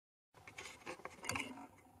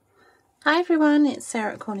Hi everyone, it's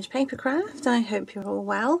Sarah at Cornish Papercraft. I hope you're all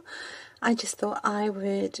well. I just thought I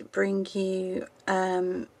would bring you,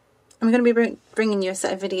 I'm going to be bringing you a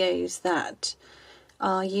set of videos that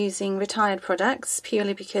are using retired products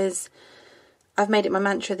purely because I've made it my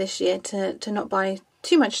mantra this year to not buy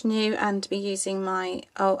too much new and to be using my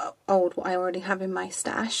old what I already have in my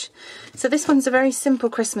stash. So this one's a very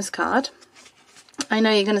simple Christmas card. I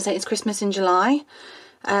know you're going to say it's Christmas in July,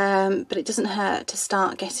 but it doesn't hurt to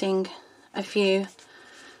start getting a few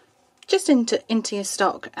just into your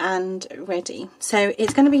stock and ready. So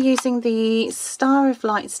it's going to be using the Star of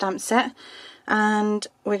Light stamp set, and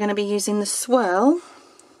we're going to be using the swirl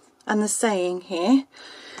and the saying here.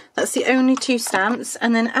 That's the only two stamps,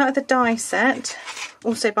 and then out of the die set,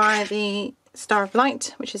 also by the Star of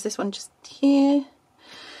Light, which is this one just here,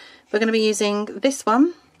 we're going to be using this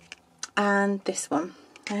one and this one.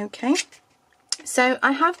 Okay, so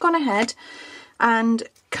I have gone ahead and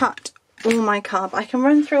cut all my card. I can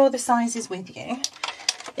run through all the sizes with you.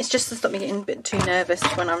 It's just to stop me getting a bit too nervous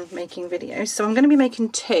when I'm making videos. So I'm going to be making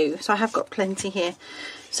two, so I have got plenty here.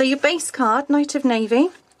 So your base card, Night of Navy,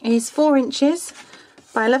 is 4 inches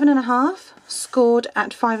by 11.5, scored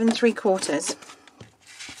at 5 3/4.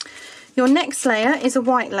 Your next layer is a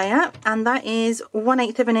white layer, and that is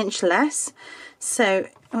 1/8 of an inch less. So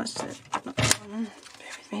what's the, not this one,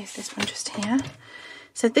 bear with me, it's this one just here.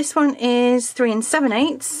 So this one is 3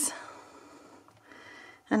 7/8.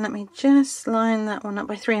 And let me just line that one up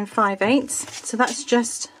by 3 5/8. So that's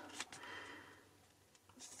just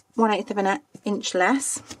 1/8 of an inch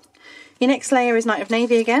less. Your next layer is Night of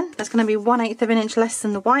Navy again. That's going to be 1/8 of an inch less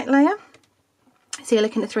than the white layer. So you're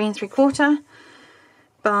looking at 3 3/4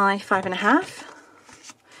 by 5.5.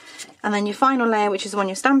 And then your final layer, which is the one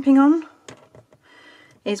you're stamping on,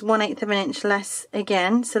 is 1/8 of an inch less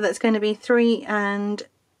again. So that's going to be 3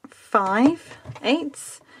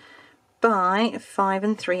 5/8 by 5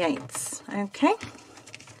 3/8. Okay,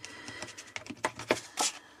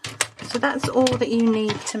 so that's all that you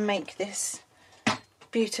need to make this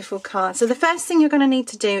beautiful card. So the first thing you're going to need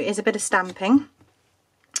to do is a bit of stamping.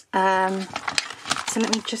 So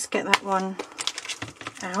let me just get that one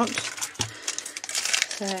out.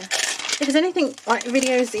 So if there's anything like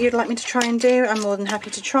videos that you'd like me to try and do, I'm more than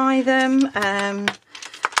happy to try them.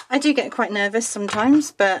 I do get quite nervous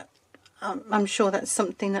sometimes, but I'm sure that's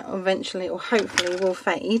something that eventually or hopefully will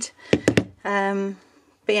fade. But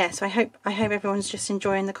yeah, so I hope everyone's just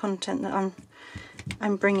enjoying the content that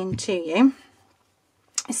I'm bringing to you.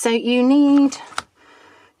 So you need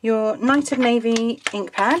your Night of Navy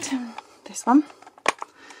ink pad, this one.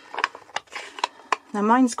 Now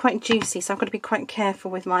mine's quite juicy, so I've got to be quite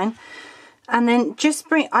careful with mine. And then just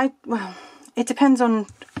well, it depends on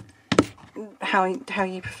how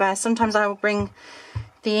you prefer. Sometimes I will bring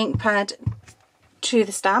the ink pad to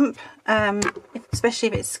the stamp, especially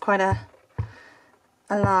if it's quite a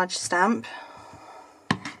large stamp.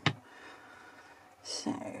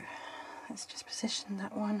 So let's just position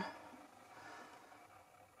that one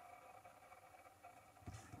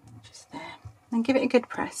just there and give it a good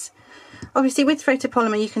press. Obviously with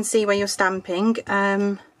photopolymer you can see where you're stamping,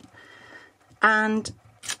 and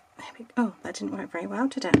oh, that didn't work very well,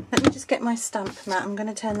 did it? Let me just get my stamp mat. I'm going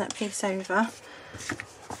to turn that piece over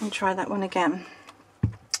and try that one again.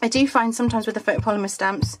 I do find sometimes with the photopolymer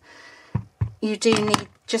stamps you do need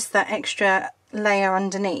just that extra layer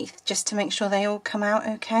underneath just to make sure they all come out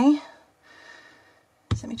okay.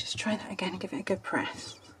 So let me just try that again and give it a good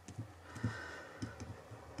press.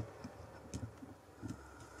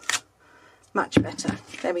 Much better.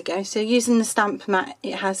 There we go. So using the stamp mat,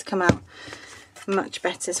 it has come out much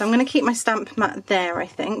better. So I'm going to keep my stamp mat there, I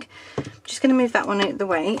think. I'm just going to move that one out of the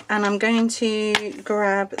way, and I'm going to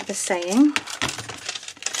grab the saying.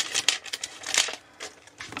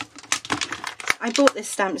 I bought this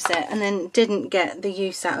stamp set and then didn't get the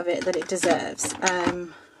use out of it that it deserves,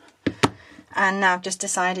 and now I've just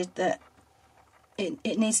decided that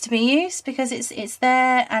it needs to be used because it's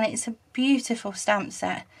there and it's a beautiful stamp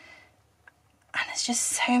set, and there's just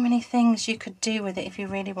so many things you could do with it if you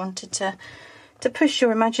really wanted to push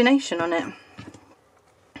your imagination on it.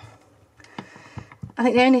 I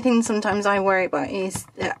think the only thing sometimes I worry about is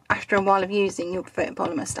that after a while of using your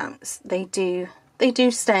photopolymer stamps, they do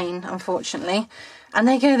stain, unfortunately, and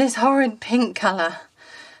they go this horrid pink colour.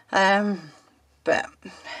 But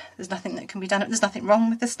there's nothing that can be done. There's nothing wrong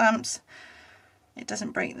with the stamps. It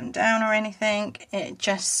doesn't break them down or anything. It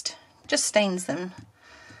just stains them.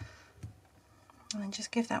 And then just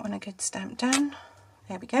give that one a good stamp down.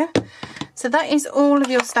 There we go. So that is all of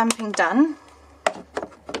your stamping done.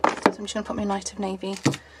 So I'm just going to put my Night of Navy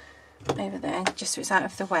over there just so it's out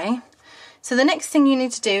of the way. So the next thing you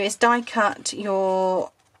need to do is die cut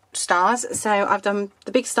your stars. So I've done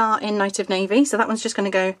the big star in Night of Navy, so that one's just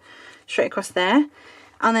going to go straight across there.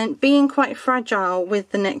 And then being quite fragile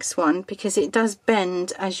with the next one, because it does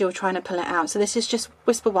bend as you're trying to pull it out. So this is just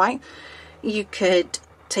Whisper White. You could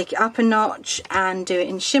take it up a notch and do it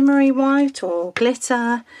in shimmery white or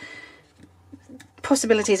glitter.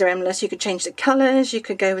 Possibilities are endless. You could change the colours, you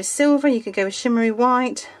could go with silver, you could go with shimmery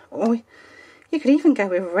white, or you could even go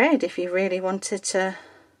with red if you really wanted to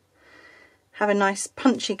have a nice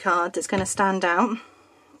punchy card that's going to stand out.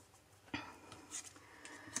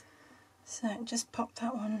 So just pop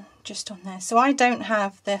that one just on there. So I don't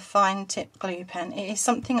have the fine tip glue pen. It is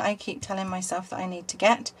something I keep telling myself that I need to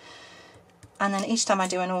get, and then each time I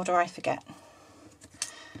do an order I forget.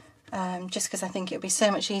 Just because I think it would be so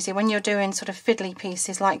much easier when you're doing sort of fiddly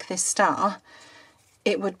pieces like this star.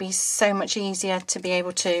 It would be so much easier to be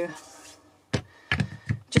able to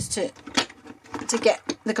just to get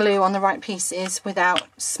the glue on the right pieces without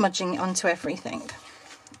smudging it onto everything.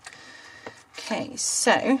 Okay,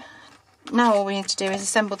 so now all we need to do is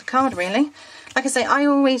assemble the card, really. Like I say, I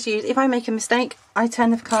always use, if I make a mistake, I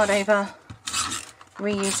turn the card over,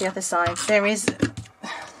 reuse the other side.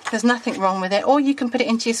 There's nothing wrong with it, or you can put it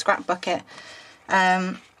into your scrap bucket.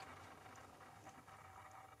 I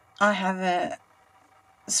have a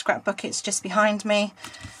scrap buckets just behind me,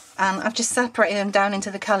 and I've just separated them down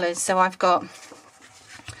into the colours. So I've got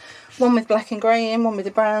one with black and grey in, one with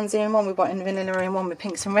the browns in, one with white and vanilla in, one with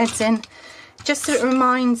pinks and reds in, just so it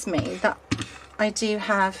reminds me that I do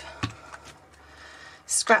have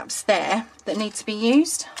scraps there that need to be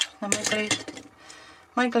used. And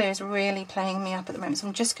my glue is really playing me up at the moment, so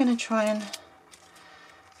I'm just going to try and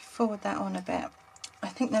forward that on a bit. I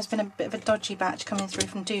think there's been a bit of a dodgy batch coming through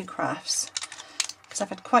from Do Crafts, because I've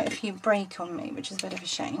had quite a few break on me, which is a bit of a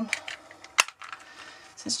shame.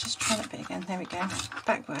 So let's just try that bit again. There we go,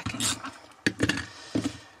 back working.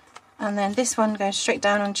 And then this one goes straight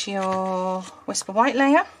down onto your Whisper White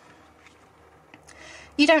layer.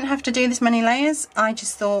 You don't have to do this many layers. I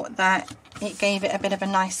just thought that it gave it a bit of a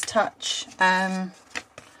nice touch.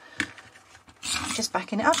 Just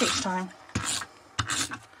backing it up each time.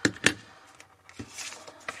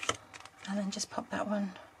 And then just pop that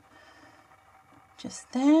one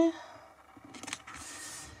just there.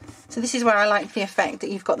 So this is where I like the effect that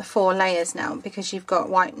you've got the 4 layers now, because you've got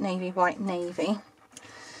white, navy, white, navy.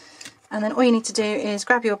 And then all you need to do is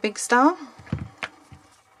grab your big star.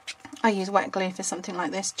 I use wet glue for something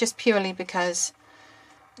like this, just purely because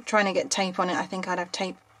trying to get tape on it, I think I'd have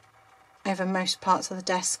tape over most parts of the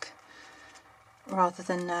desk rather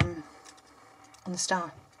than on the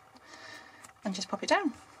star. And just pop it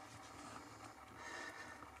down.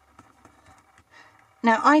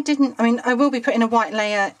 Now I will be putting a white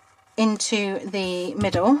layer into the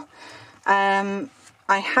middle. I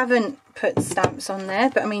haven't put stamps on there,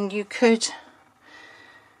 but I mean you could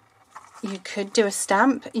do a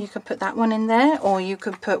stamp. You could put that one in there, or you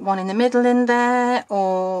could put one in the middle in there,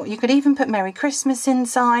 or you could even put Merry Christmas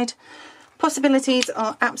inside. Possibilities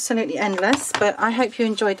are absolutely endless, but I hope you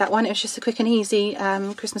enjoyed that one. It was just a quick and easy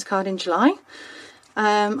Christmas card in July.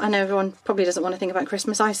 I know everyone probably doesn't want to think about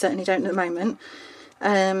Christmas. I certainly don't at the moment.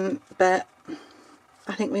 But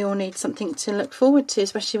I think we all need something to look forward to,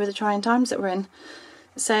 especially with the trying times that we're in.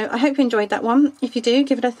 So I hope you enjoyed that one. If you do,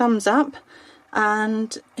 give it a thumbs up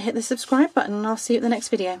and hit the subscribe button, and I'll see you at the next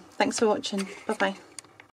video. Thanks for watching. Bye bye.